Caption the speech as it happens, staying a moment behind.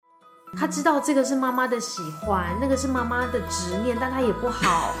他知道这个是妈妈的喜欢，那个是妈妈的执念，但他也不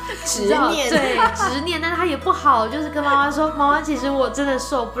好执念，对，执念，但他也不好，就是跟妈妈说，妈妈，其实我真的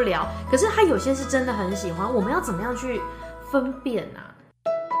受不了。可是他有些是真的很喜欢，我们要怎么样去分辨啊？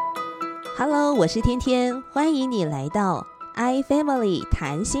 Hello， 我是天天，欢迎你来到 iFamily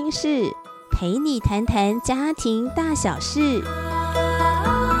谈心事，陪你谈谈家庭大小事。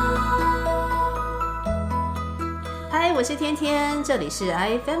嗨，我是天天，这里是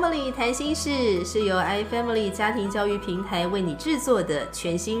iFamily 谈心事，是由 iFamily 家庭教育平台为你制作的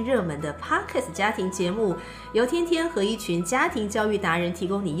全新热门的 Podcast 家庭节目，由天天和一群家庭教育达人提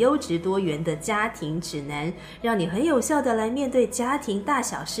供你优质多元的家庭指南，让你很有效的来面对家庭大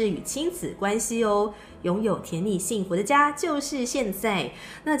小事与亲子关系哦。拥有甜蜜幸福的家就是现在。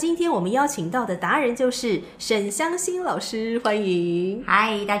那今天我们邀请到的达人就是沈香馨老师，欢迎。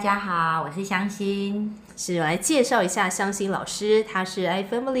嗨，大家好，我是香馨。是，我来介绍一下香馨老师，她是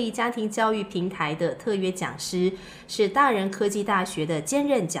iFamily 家庭教育平台的特约讲师，是大人科技大学的兼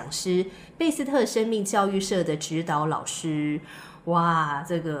任讲师，贝斯特生命教育社的指导老师。哇，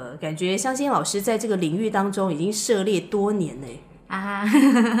这个感觉香馨老师在这个领域当中已经涉猎多年嘞。啊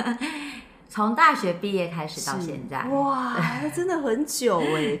从大学毕业开始到现在，哇，真的很久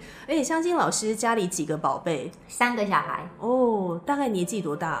哎！而且香馨老师家里几个宝贝？3个小孩哦，大概年纪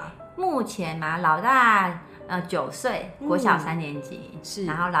多大？目前嘛，老大9岁，国小3年级，是，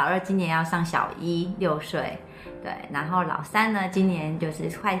然后老二今年要上小1 6岁，对，然后老三呢今年就是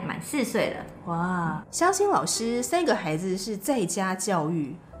快满4岁了。哇，香馨老师3个孩子是在家教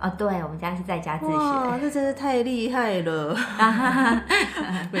育。对，我们家是在家自学。哇，这真是太厉害了！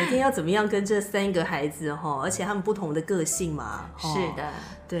每天要怎么样跟这3个孩子而且他们不同的个性嘛，是的，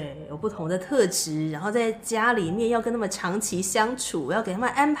对，有不同的特质，然后在家里面要跟他们长期相处，要给他们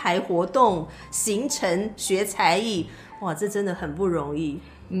安排活动、行程、学才艺，哇，这真的很不容易。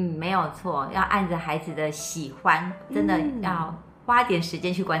没有错，要按着孩子的喜欢，真的要花点时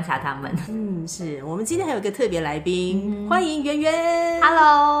间去观察他们。是，我们今天还有一个特别来宾，欢迎圆圆。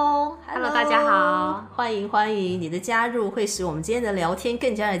Hello，大家好，欢迎你的加入，会使我们今天的聊天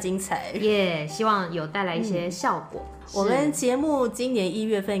更加的精彩。耶，希望有带来一些效果。我们节目今年1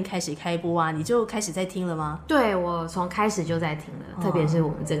月份开始开播啊，你就开始在听了吗？对，我从开始就在听了，特别是我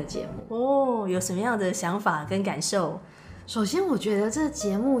们这个节目。有什么样的想法跟感受？首先我觉得这个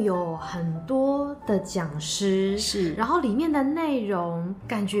节目有很多的讲师，是，然后里面的内容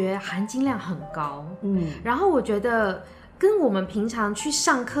感觉含金量很高，然后我觉得跟我们平常去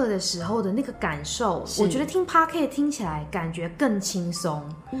上课的时候的那个感受，我觉得听 Podcast 听起来感觉更轻松，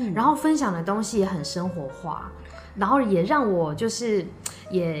然后分享的东西也很生活化，然后也让我就是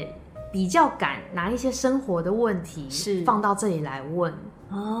也比较敢拿一些生活的问题是放到这里来问。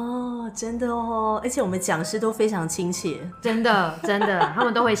真的而且我们讲师都非常亲切，真的，他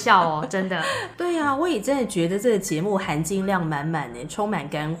们都会笑真的。对啊，我也真的觉得这个节目含金量满满充满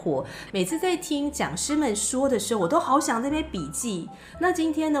干货。每次在听讲师们说的时候，我都好想在那边笔记。那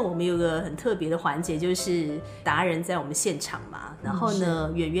今天呢，我们有个很特别的环节，就是达人在我们现场嘛，然后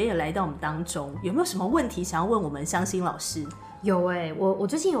呢，圆圆也来到我们当中，有没有什么问题想要问我们香馨老师？有我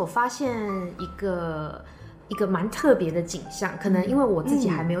最近有发现一个蛮特别的景象，可能因为我自己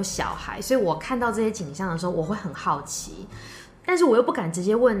还没有小孩，所以我看到这些景象的时候，我会很好奇，但是我又不敢直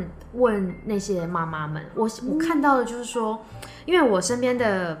接问那些妈妈们。我看到的就是说，因为我身边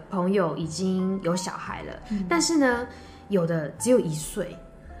的朋友已经有小孩了，但是呢，有的只有1岁，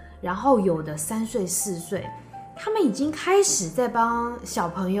然后有的3岁、4岁，他们已经开始在帮小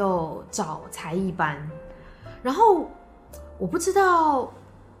朋友找才艺班，然后我不知道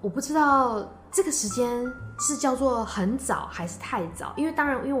这个时间是叫做很早还是太早，因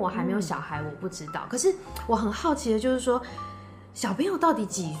为我还没有小孩，我不知道。可是我很好奇的就是说，小朋友到底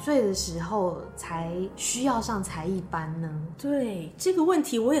几岁的时候才需要上才艺班呢？对，这个问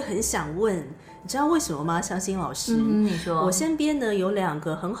题我也很想问，你知道为什么吗？香馨老师，你说。我身边呢有2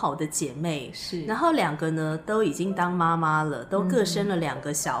个很好的姐妹，是，然后2个呢都已经当妈妈了，都各生了2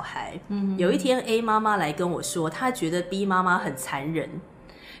个小孩。有一天 A 妈妈来跟我说，她觉得 B 妈妈很残忍，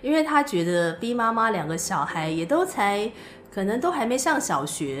因为她觉得 B 妈妈2个小孩也都可能都还没上小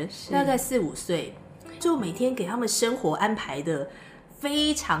学，大概4、5岁，就每天给他们生活安排的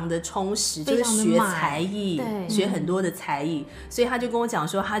非常的充实，就是学才艺，学很多的才艺，所以他就跟我讲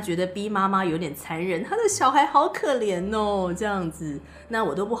说，他觉得 B 妈妈有点残忍，他的小孩好可怜哦，这样子，那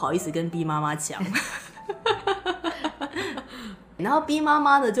我都不好意思跟 B 妈妈讲。然后 B 妈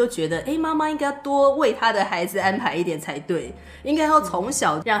妈呢就觉得妈妈应该多为她的孩子安排一点才对，应该要从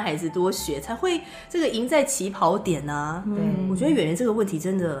小让孩子多学，才会这个赢在起跑点啊。对，我觉得圆圆这个问题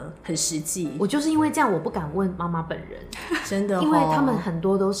真的很实际。我就是因为这样，我不敢问妈妈本人，真的因为他们很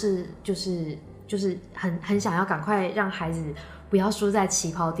多都是就是很想要赶快让孩子不要输在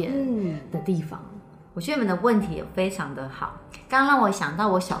起跑点的地方。我觉得你们的问题也非常的好，刚刚让我想到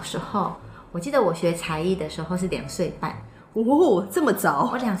我小时候，我记得我学才艺的时候是2岁半。哦，这么早？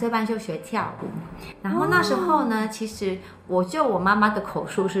我2岁半就学跳舞，然后那时候呢，其实我妈妈的口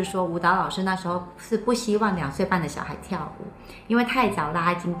述是说，舞蹈老师那时候是不希望2岁半的小孩跳舞，因为太早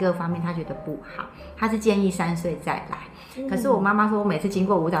拉筋各方面他觉得不好，他是建议3岁再来。可是我妈妈说，我每次经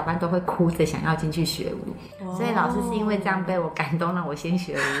过舞蹈班都会哭着想要进去学舞，所以老师是因为这样被我感动，让我先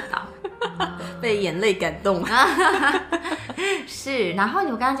学舞蹈。被眼泪感动。是，然后你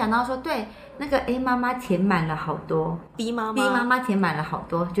刚刚讲到说，对，那个 A 妈妈填满了好多 ，B 妈妈填满了好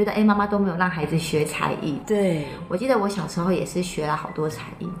多，觉得 A 妈妈都没有让孩子学才艺。对，我记得我小时候也是学了好多才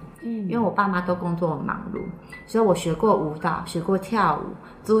艺，因为我爸妈都工作很忙碌，所以我学过舞蹈，学过跳舞、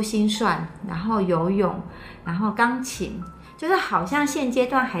珠心算，然后游泳，然后钢琴，就是好像现阶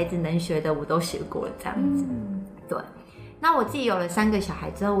段孩子能学的我都学过了这样子。对。那我自己有了3个小孩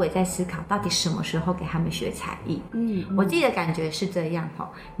之后，我也在思考到底什么时候给他们学才艺。我自己的感觉是这样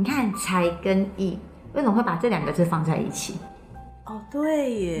你看才跟艺为什么会把这2个字放在一起？哦，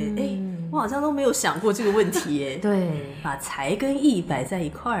对耶，我好像都没有想过这个问题耶。对，把才跟艺摆在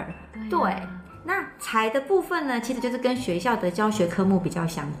一块儿。对，那才的部分呢，其实就是跟学校的教学科目比较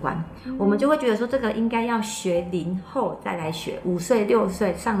相关，我们就会觉得说这个应该要学龄后再来学，5岁6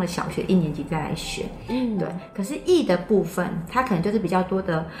岁上了小学1年级再来学。对。可是艺的部分，它可能就是比较多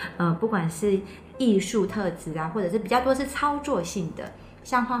的，不管是艺术特质啊，或者是比较多是操作性的，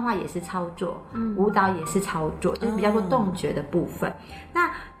像画画也是操作，舞蹈也是操作，就是比较多动觉的部分。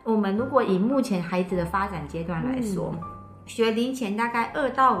那我们如果以目前孩子的发展阶段来说，学龄前大概2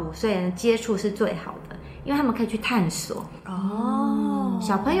到5岁人接触是最好的，因为他们可以去探索。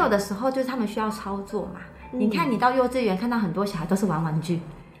小朋友的时候就是他们需要操作嘛。你看你到幼稚园看到很多小孩都是玩玩具。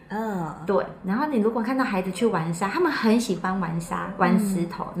对。然后你如果看到孩子去玩沙，他们很喜欢玩沙、玩石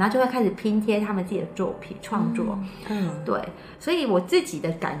头，然后就会开始拼贴他们自己的作品创作。对。所以我自己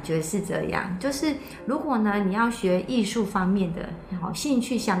的感觉是这样，就是如果呢你要学艺术方面的兴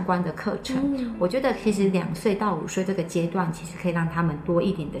趣相关的课程，我觉得其实2岁到5岁这个阶段其实可以让他们多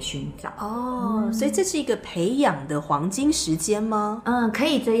一点的寻找。所以这是一个培养的黄金时间吗？可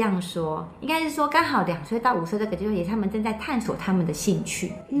以这样说，应该是说刚好2岁到5岁这个阶段也是他们正在探索他们的兴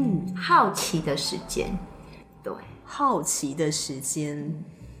趣，好奇的时间。对，好奇的时间。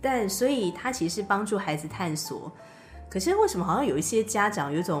但所以它其实是帮助孩子探索，可是为什么好像有一些家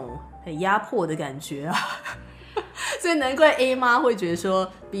长有一种很压迫的感觉啊？所以难怪 A 妈会觉得说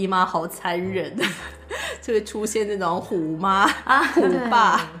B 妈好残忍，就会出现那种虎妈虎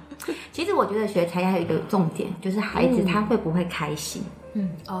爸。其实我觉得学才艺还有一个重点，就是孩子他会不会开心，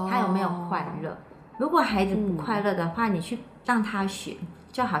他有没有快乐。如果孩子不快乐的话，你去让他学，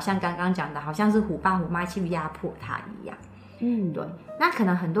就好像刚刚讲的，好像是虎爸虎妈去压迫他一样。对。那可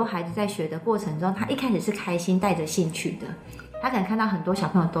能很多孩子在学的过程中，他一开始是开心带着兴趣的，他可能看到很多小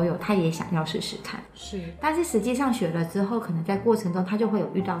朋友都有，他也想要试试看。是。但是实际上学了之后，可能在过程中他就会有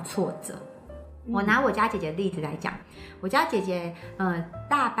遇到挫折。我拿我家姐姐的例子来讲，我家姐姐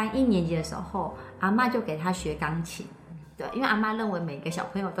大班1年级的时候，阿嬷就给她学钢琴。对，因为阿嬷认为每个小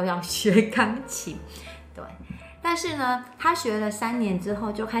朋友都要学钢琴。对。但是呢，他学了3年之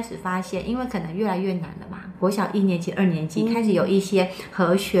后，就开始发现，因为可能越来越难了嘛，国小1年级、2年级开始有一些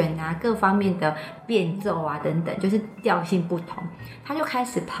和弦啊、各方面的变奏啊等等，就是调性不同，他就开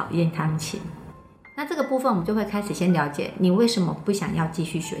始讨厌钢琴。那这个部分我们就会开始先了解你为什么不想要继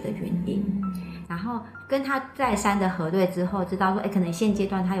续学的原因，然后跟他再三的核对之后，知道说，可能现阶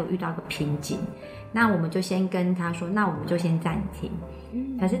段他有遇到个瓶颈，那我们就先跟他说，那我们就先暂停。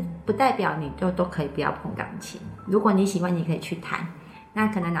可是不代表你就都可以不要碰钢琴，如果你喜欢你可以去弹，那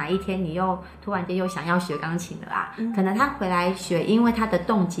可能哪一天你又突然间又想要学钢琴了啦，可能他回来学，因为他的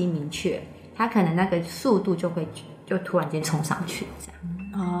动机明确，他可能那个速度就突然间冲上去这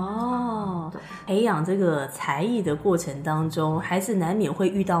样。培养这个才艺的过程当中，孩子难免会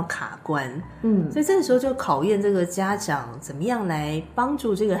遇到卡关，所以这个时候就考验这个家长怎么样来帮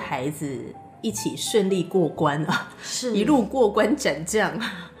助这个孩子一起顺利过关啊，是一路过关斩将。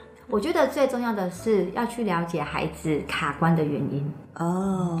我觉得最重要的是要去了解孩子卡关的原因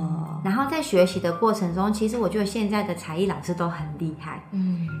然后在学习的过程中，其实我觉得现在的才艺老师都很厉害，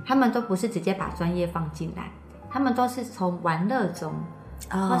他们都不是直接把专业放进来，他们都是从玩乐中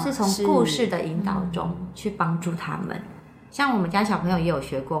或是从故事的引导中去帮助他们。像我们家小朋友也有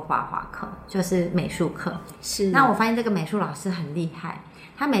学过画画课，就是美术课。是。那我发现这个美术老师很厉害，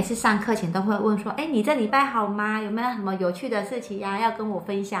他每次上课前都会问说：“你这礼拜好吗？有没有什么有趣的事情呀，要跟我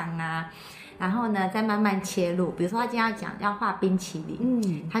分享啊？”然后呢，再慢慢切入。比如说他今天要画冰淇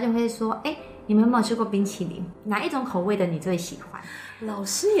淋，他就会说：“你们有没有吃过冰淇淋？哪一种口味的你最喜欢？”老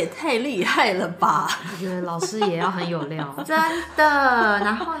师也太厉害了吧！我觉得老师也要很有料，真的。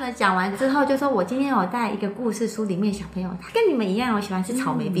然后呢，讲完之后就说：“我今天有带一个故事书，里面小朋友他跟你们一样，喜欢吃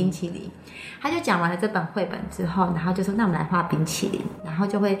草莓冰淇淋。他就讲完了这本绘本之后，然后就说：“那我们来画冰淇淋。”然后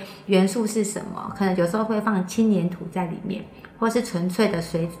就会元素是什么？可能有时候会放轻黏土在里面，或是纯粹的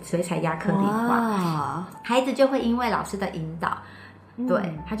水彩亚克力画。孩子就会因为老师的引导。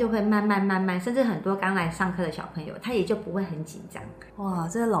对，他就会慢慢，甚至很多刚来上课的小朋友，他也就不会很紧张。哇，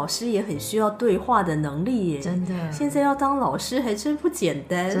这个老师也很需要对话的能力耶，真的。现在要当老师还真不简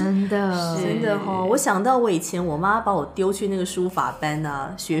单，真的，真的哦。我想到我以前我妈把我丢去那个书法班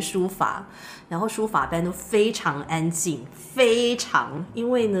啊，学书法，然后书法班都非常安静，非常，因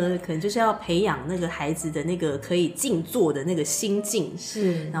为呢，可能就是要培养那个孩子的那个可以静坐的那个心境，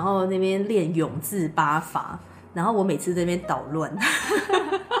是，然后那边练永字八法。然后我每次在那边捣乱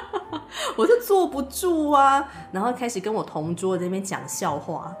我就坐不住啊，然后开始跟我同桌在那边讲笑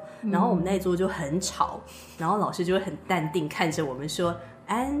话，然后我们那一桌就很吵，然后老师就会很淡定看着我们说：“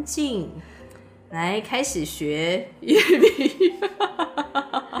安静，来开始学乐理。”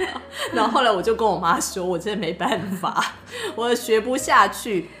然后后来我就跟我妈说：“我真的没办法，我学不下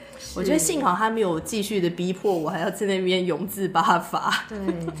去。”我觉得幸好他没有继续的逼迫我，还要在那边永字八法。对，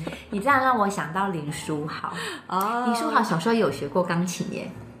你这样让我想到林书豪啊，林书豪小时候有学过钢琴耶。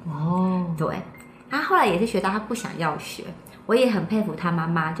对，他后来也是学到他不想要学。我也很佩服他妈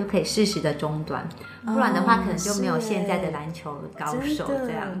妈，就可以适时的中断，不然的话可能就没有现在的篮球高手这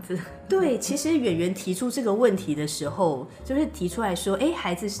样子。对，其实圆圆提出这个问题的时候，就是提出来说，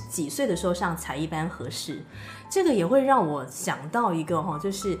孩子几岁的时候上才艺班合适？这个也会让我想到一个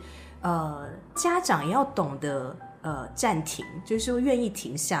就是家长也要懂得暂停，就是说愿意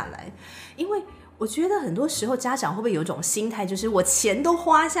停下来，因为我觉得很多时候家长会不会有一种心态，就是我钱都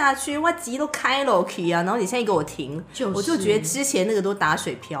花下去，我钱都开了啊，然后你现在给我停，我就觉得之前那个都打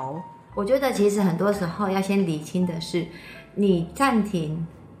水漂。我觉得其实很多时候要先理清的是，你暂停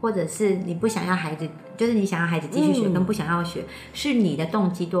或者是你不想要孩子，就是你想要孩子继续学跟不想要学，是你的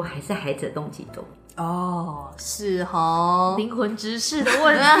动机多还是孩子的动机多？是齁，灵魂直视的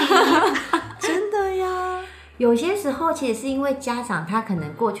问题真的呀。有些时候其实是因为家长他可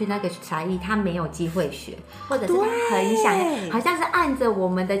能过去那个才艺他没有机会学，或者是他很想要，好像是按着我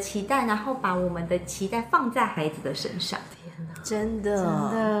们的期待，然后把我们的期待放在孩子的身上。真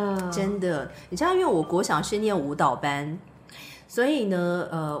的，你知道，因为我国小是念舞蹈班，所以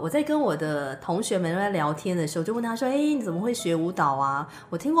呢，我在跟我的同学们在聊天的时候，就问他说：“你怎么会学舞蹈啊？”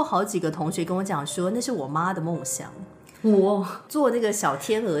我听过好几个同学跟我讲说，那是我妈的梦想。我做那个小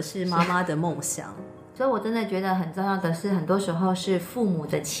天鹅是妈妈的梦想。所以我真的觉得很重要的是，很多时候是父母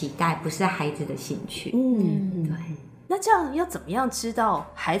的期待，不是孩子的兴趣。对。那这样要怎么样知道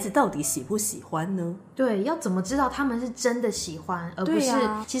孩子到底喜不喜欢呢？对，要怎么知道他们是真的喜欢，而不是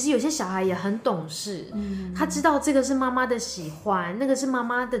其实有些小孩也很懂事，他知道这个是妈妈的喜欢，那个是妈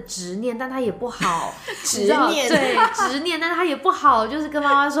妈的执念，但他也不好执念，对，执念，但他也不好，就是跟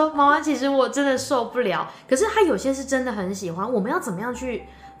妈妈说，妈妈，其实我真的受不了。可是他有些是真的很喜欢，我们要怎么样去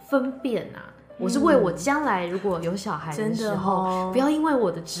分辨啊？我是为我将来如果有小孩的时候，不要因为我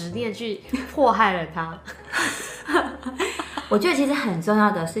的执念去迫害了他。我觉得其实很重要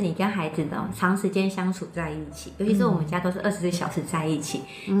的是，你跟孩子的长时间相处在一起，尤其是我们家都是24小时在一起，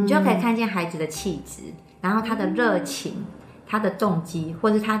你就可以看见孩子的气质，然后他的热情，他的动机，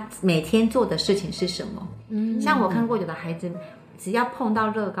或是他每天做的事情是什么。像我看过有的孩子，只要碰到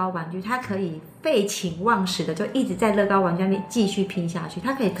乐高玩具，他可以废寝忘食的就一直在乐高玩具那边继续拼下去，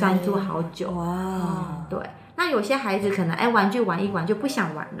他可以专注好久。哇，对。那有些孩子可能玩具玩一玩就不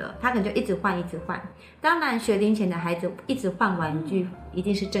想玩了，他可能就一直换一直换。当然学龄前的孩子一直换玩具一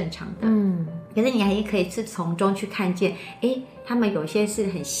定是正常的，可是你还可以是从中去看见，他们有些是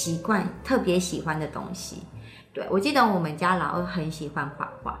很习惯特别喜欢的东西。对，我记得我们家老二很喜欢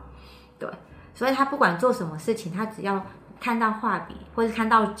画画，对，所以他不管做什么事情，他只要看到画笔或者看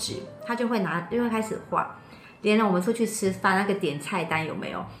到纸，他就会开始画。连我们出去吃饭那个点菜单有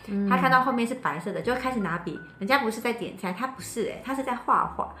没有？他看到后面是白色的，就会开始拿笔。人家不是在点菜，他不是他是在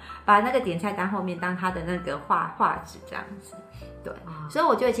画画，把那个点菜单后面当他的那个画纸这样子。对，所以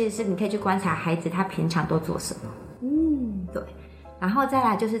我觉得其实是你可以去观察孩子他平常都做什么。对。然后再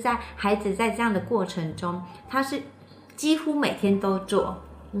来就是在孩子在这样的过程中，他是几乎每天都做，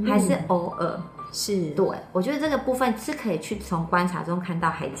还是偶尔？是，对，我觉得这个部分是可以去从观察中看到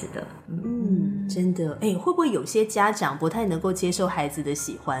孩子的。真的，会不会有些家长不太能够接受孩子的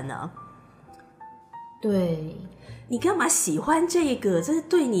喜欢呢？对，你干嘛喜欢这个？这是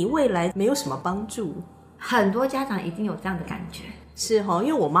对你未来没有什么帮助。很多家长一定有这样的感觉。是因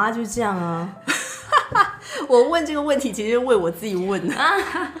为我妈就这样啊。我问这个问题其实是为我自己问的。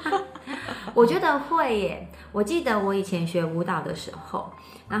我觉得会耶。我记得我以前学舞蹈的时候，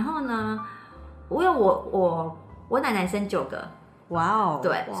然后呢，因为我奶奶生9个，哇哦，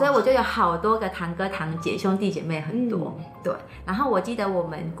对，所以我就有好多个堂哥堂姐，兄弟姐妹很多，对。然后我记得我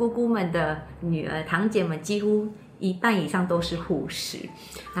们姑姑们的女儿堂姐们几乎一半以上都是护士，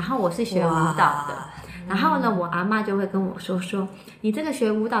然后我是学舞蹈的。然后呢，我阿嬷就会跟我说你这个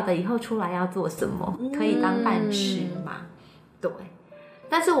学舞蹈的以后出来要做什么？可以当饭吃吗？对。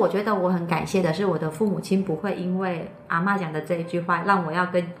但是我觉得我很感谢的是，我的父母亲不会因为阿嬷讲的这一句话，让我要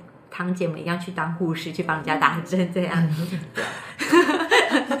跟堂姐们一样去当护士，去帮人家打针这样。对，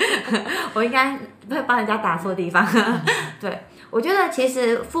我应该会帮人家打错地方。对，我觉得其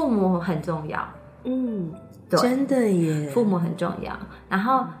实父母很重要。真的耶，父母很重要。然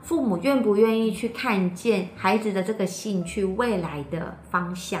后父母愿不愿意去看见孩子的这个兴趣未来的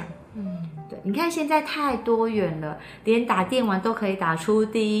方向？对，你看现在太多元了，连打电玩都可以打出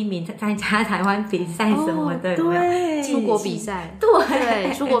第1名，参加台湾比赛什么的，有没有？对，出国比赛，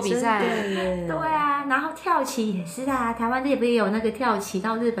对，出国比赛，对啊。然后跳棋也是啊，台湾这不是也有那个跳棋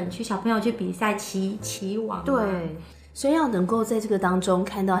到日本去小朋友去比赛棋王？对。所以要能够在这个当中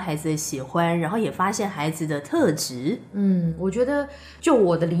看到孩子的喜欢，然后也发现孩子的特质。我觉得就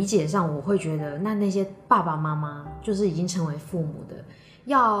我的理解上，我会觉得那些爸爸妈妈就是已经成为父母的，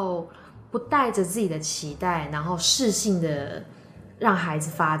要不带着自己的期待，然后适性的让孩子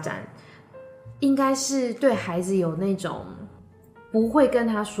发展，应该是对孩子有那种不会跟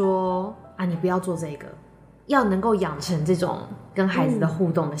他说啊你不要做这个，要能够养成这种跟孩子的互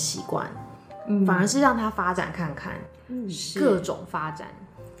动的习惯。反而是让他发展看看，各种发展。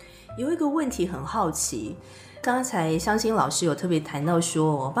有一个问题很好奇，刚才湘欣老师有特别谈到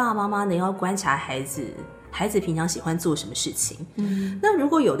说，爸爸妈妈呢要观察孩子平常喜欢做什么事情。那如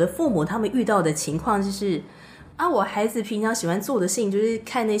果有的父母他们遇到的情况就是我孩子平常喜欢做的事情就是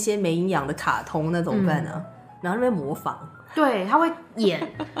看那些没营养的卡通，那怎么办呢？然后那边模仿。对，他会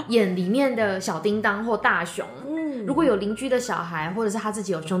演里面的小叮当或大雄。如果有邻居的小孩，或者是他自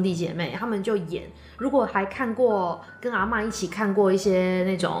己有兄弟姐妹，他们就演。如果还看过跟阿嬷一起看过一些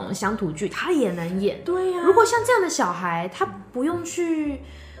那种乡土剧，他也能演。对呀。如果像这样的小孩，他不用去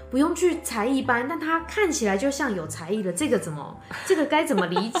才艺班，但他看起来就像有才艺的，这个该怎么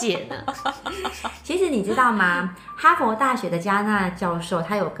理解呢？其实你知道吗？哈佛大学的加纳教授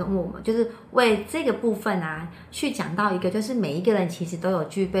他有跟我们就是为这个部分去讲到一个，就是每一个人其实都有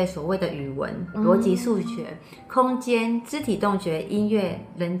具备所谓的语文、逻辑数学、空间、肢体动觉、音乐、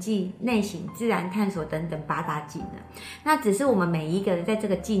人际、内省、自然探索等等8大技能。那只是我们每一个人在这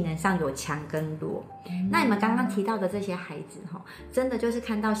个技能上有强跟弱。那你们刚刚提到的这些孩子真的就是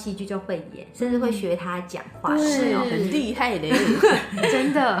看到戏剧就会演，甚至会学他讲话，是很厉害的。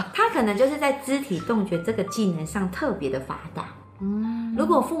真的，他可能就是在肢体动觉这个技能上特别的发达。如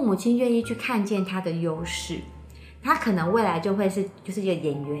果父母亲愿意去看见他的优势，他可能未来就会就是一个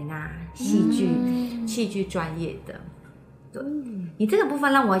演员戏剧专业的。对，你这个部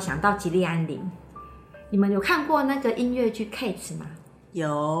分让我想到吉利安林。你们有看过那个音乐剧 Cats 吗？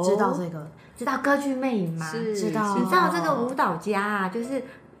有，知道这个，知道歌剧魅影吗？知道。你知道这个舞蹈家就是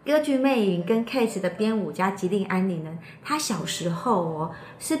歌剧魅影跟 Cats 的编舞家吉利安林呢，他小时候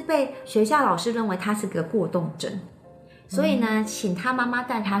是被学校老师认为他是个过动症，所以呢，请他妈妈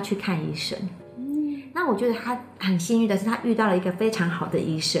带他去看医生。那我觉得他很幸运的是，他遇到了一个非常好的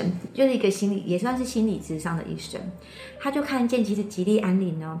医生，就是一个也算是心理咨商的医生。他就看见，其实吉利安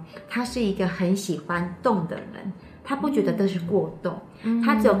林呢，他是一个很喜欢动的人，他不觉得这是过动，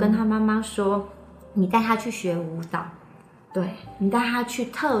他只有跟他妈妈说：“你带他去学舞蹈，对你带他去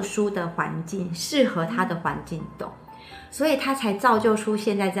特殊的环境，适合他的环境动。”所以他才造就出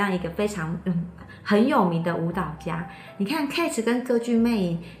现在这样一个非常很有名的舞蹈家。你看 Cats 跟歌剧魅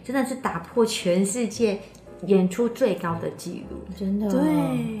影真的是打破全世界演出最高的纪录，真的。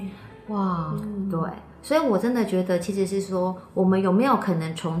对，哇，对。所以我真的觉得其实是说，我们有没有可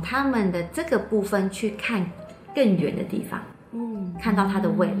能从他们的这个部分去看更远的地方，看到他的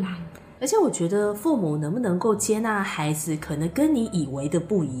未来。而且我觉得父母能不能够接纳孩子可能跟你以为的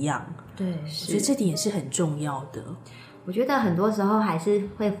不一样，对，我觉得这点也是很重要的。我觉得很多时候还是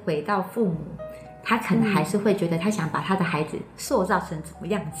会回到父母，他可能还是会觉得他想把他的孩子塑造成什么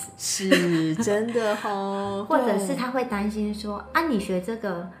样子，是真的或者是他会担心说你学这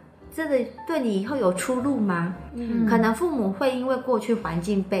个这个对你以后有出路吗？可能父母会因为过去环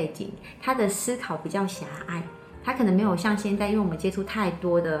境背景，他的思考比较狭隘，他可能没有像现在，因为我们接触太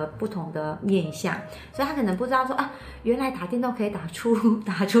多的不同的面向，所以他可能不知道说原来打电动可以打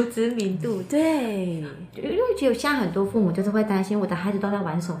出知名度。对，因为其实现在很多父母就是会担心，我的孩子都在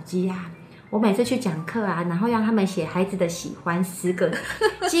玩手机啊。我每次去讲课啊，然后让他们写孩子的喜欢10个，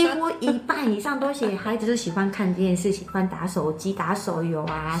几乎一半以上都写孩子就喜欢看电视，喜欢打手机、打手游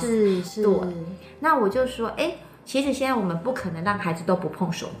啊。是，对。那我就说，其实现在我们不可能让孩子都不碰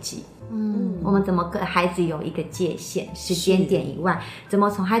手机。我们怎么跟孩子有一个界限、时间点以外，怎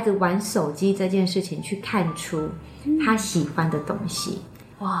么从孩子玩手机这件事情去看出他喜欢的东西？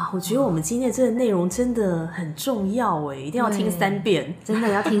哇，我觉得我们今天这个内容真的很重要一定要听3遍，真的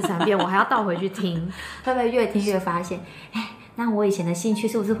要听3遍，我还要倒回去听，会不会越听越发现，那我以前的兴趣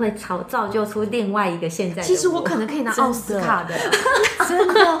是不是会造就出另外一个现在的我？其实我可能可以拿奥斯卡的，真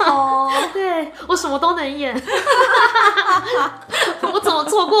的哦，对，我什么都能演，我怎么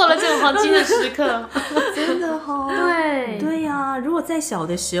错过了这个黄金的时刻？真的哦，对呀，如果在小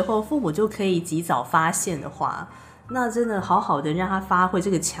的时候父母就可以及早发现的话，那真的好好的让他发挥这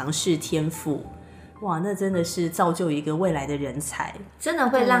个强势天赋，哇，那真的是造就一个未来的人才，真的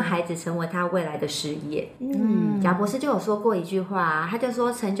会让孩子成为他未来的事业。贾博士就有说过一句话，他就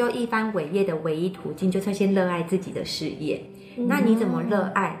说成就一番伟业的唯一途径就是先热爱自己的事业。那你怎么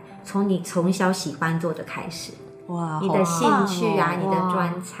热爱？从你从小喜欢做的开始。哇，你的兴趣啊，你的专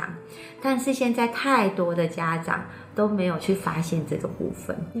长。但是现在太多的家长都没有去发现这个部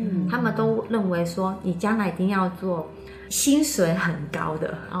分，他们都认为说你将来一定要做薪水很高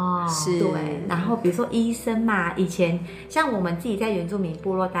的是，对。然后比如说医生嘛，以前像我们自己在原住民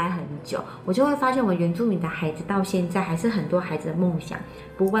部落待很久，我就会发现我们原住民的孩子到现在还是很多孩子的梦想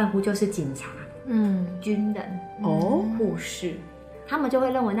不外乎就是警察、军人、护士，他们就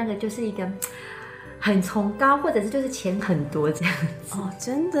会认为那个就是一个很崇高，或者是就是钱很多这样子。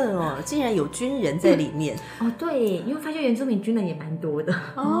真的竟然有军人在里面。对，因为发现原住民军人也蛮多的。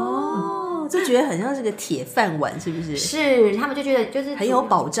就觉得很像是个铁饭碗，是不是？是，他们就觉得就是很有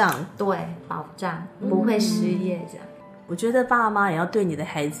保障。对，保障不会失业这样。我觉得爸妈也要对你的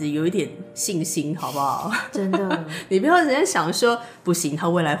孩子有一点信心，好不好？真的，你不要人家想说不行，他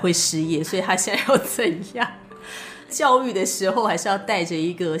未来会失业，所以他现在要怎样？教育的时候还是要带着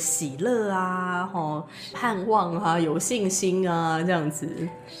一个喜乐啊、盼望啊、有信心啊，这样子。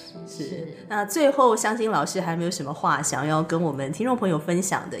是。那最后湘琴老师还没有什么话想要跟我们听众朋友分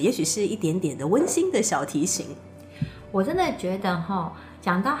享的，也许是一点点的温馨的小提醒。我真的觉得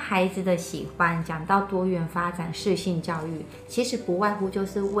讲到孩子的喜欢，讲到多元发展、适性教育，其实不外乎就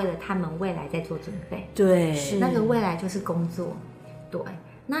是为了他们未来在做准备。对，那个未来就是工作。对。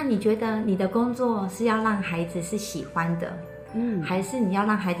那你觉得你的工作是要让孩子是喜欢的，还是你要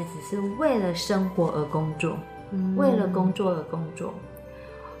让孩子只是为了生活而工作，为了工作而工作？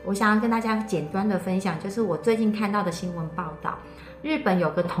我想要跟大家简单的分享，就是我最近看到的新闻报道，日本有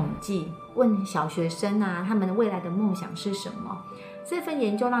个统计，问小学生啊，他们未来的梦想是什么？这份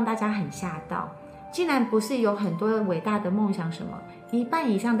研究让大家很吓到，竟然不是有很多伟大的梦想，什么1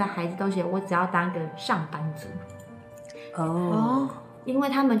半以上的孩子都写我只要当个上班族。因为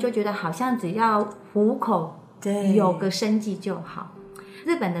他们就觉得好像只要糊口，有个生计就好。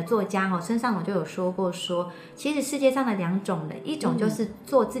日本的作家村上隆就有说过其实世界上的2种人，一种就是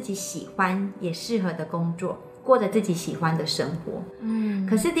做自己喜欢也适合的工作，过着自己喜欢的生活。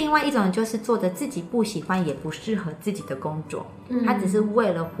可是另外一种就是做着自己不喜欢也不适合自己的工作，他只是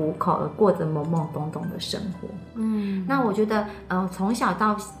为了糊口而过着懵懵懂懂的生活。那我觉得从小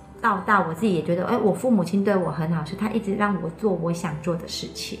到大，我自己也觉得我父母亲对我很好，是他一直让我做我想做的事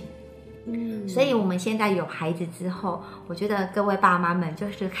情。所以我们现在有孩子之后，我觉得各位爸妈们就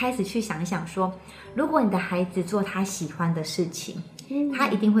是开始去想想说，如果你的孩子做他喜欢的事情，他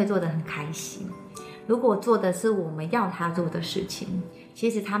一定会做得很开心。如果做的是我们要他做的事情，其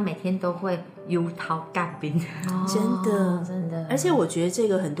实他每天都会忧涛干冰。真的。而且我觉得这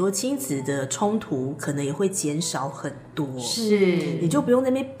个很多亲子的冲突可能也会减少很多。是，你就不用在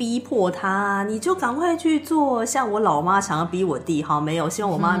那边逼迫他，你就赶快去做。像我老妈常要逼我弟，没有，希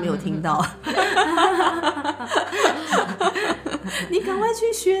望我妈没有听到。你赶快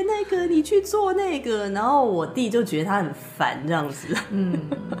去学那个，你去做那个，然后我弟就觉得他很烦这样子。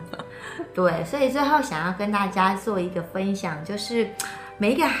对，所以最后想要跟大家做一个分享，就是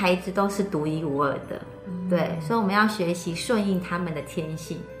每一个孩子都是独一无二的，对，所以我们要学习顺应他们的天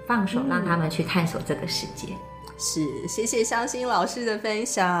性，放手让他们去探索这个世界。是，谢谢湘心老师的分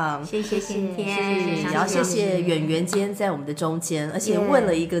享，谢谢今天，也要谢谢圆圆今天在我们的中间，而且问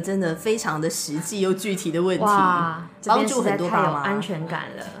了一个真的非常的实际又具体的问题，帮助很多爸妈，太有安全感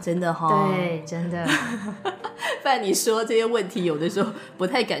了，真的齁，对，真的。不然你说这些问题有的时候不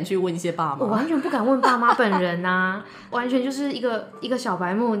太敢去问一些爸妈，我完全不敢问爸妈本人啊，完全就是一个小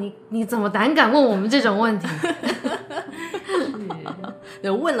白目，你怎么胆敢问我们这种问题？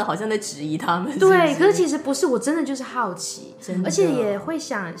问了好像在质疑他们，对，可是其实不是，我真的就是好奇，而且也会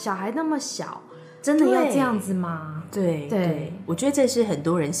想，小孩那么小，真的要这样子吗？对，我觉得这是很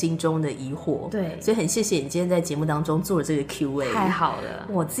多人心中的疑惑，对，所以很谢谢你今天在节目当中做了这个 Q&A， 太好了，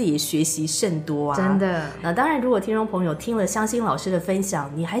我自己也学习甚多啊，真的。那当然，如果听众朋友听了湘心老师的分享，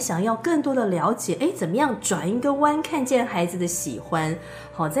你还想要更多的了解，怎么样转一个弯，看见孩子的喜欢，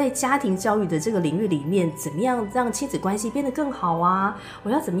好，在家庭教育的这个领域里面，怎么样让亲子关系变得更好啊？我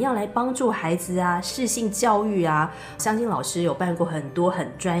要怎么样来帮助孩子啊？适性教育啊？湘心老师有办过很多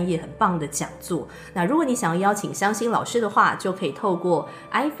很专业、很棒的讲座。那如果你想要邀请湘心老师的话，就可以透过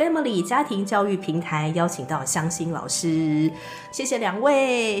iFamily 家庭教育平台邀请到湘心老师。谢谢两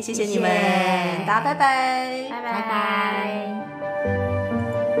位，谢谢你们，大家拜拜，拜拜。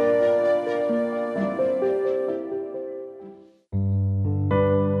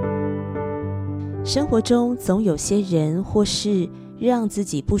生活中总有些人或事让自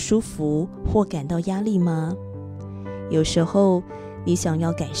己不舒服或感到压力吗？有时候你想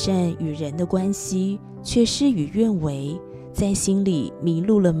要改善与人的关系，却事与愿违，在心里迷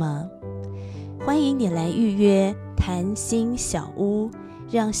路了吗？欢迎你来预约谈心小屋，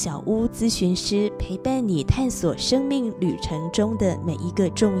让小屋咨询师陪伴你探索生命旅程中的每一个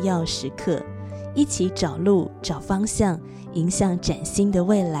重要时刻，一起找路、找方向，迎向崭新的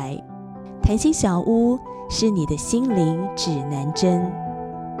未来。谈心小屋是你的心灵指南针。